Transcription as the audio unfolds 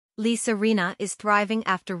Rinna is thriving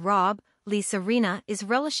after Rob. Rinna is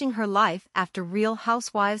relishing her life after Real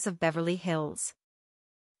Housewives of Beverly Hills.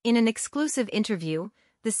 In an exclusive interview,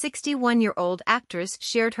 the 61-year-old actress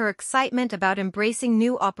shared her excitement about embracing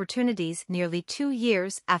new opportunities nearly 2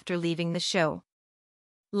 years after leaving the show.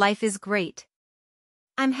 "Life is great.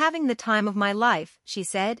 I'm having the time of my life," she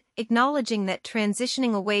said, acknowledging that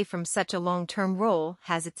transitioning away from such a long-term role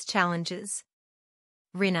has its challenges.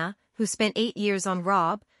 Rinna, who spent 8 years on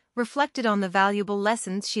Rob, reflected on the valuable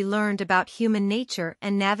lessons she learned about human nature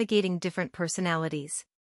and navigating different personalities.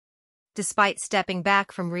 Despite stepping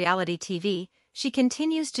back from reality TV, she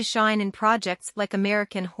continues to shine in projects like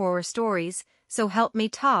American Horror Stories, So Help Me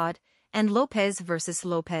Todd, and Lopez vs.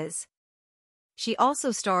 Lopez. She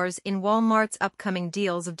also stars in Walmart's upcoming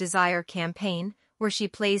Deals of Desire campaign, where she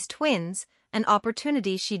plays twins, an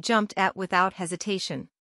opportunity she jumped at without hesitation.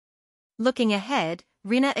 Looking ahead,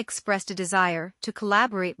 Rinna expressed a desire to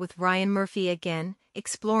collaborate with Ryan Murphy again,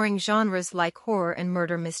 exploring genres like horror and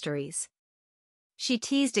murder mysteries. She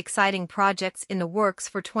teased exciting projects in the works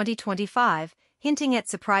for 2025, hinting at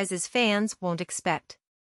surprises fans won't expect.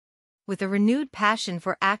 With a renewed passion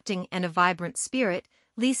for acting and a vibrant spirit,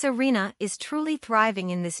 Rinna is truly thriving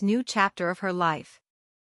in this new chapter of her life.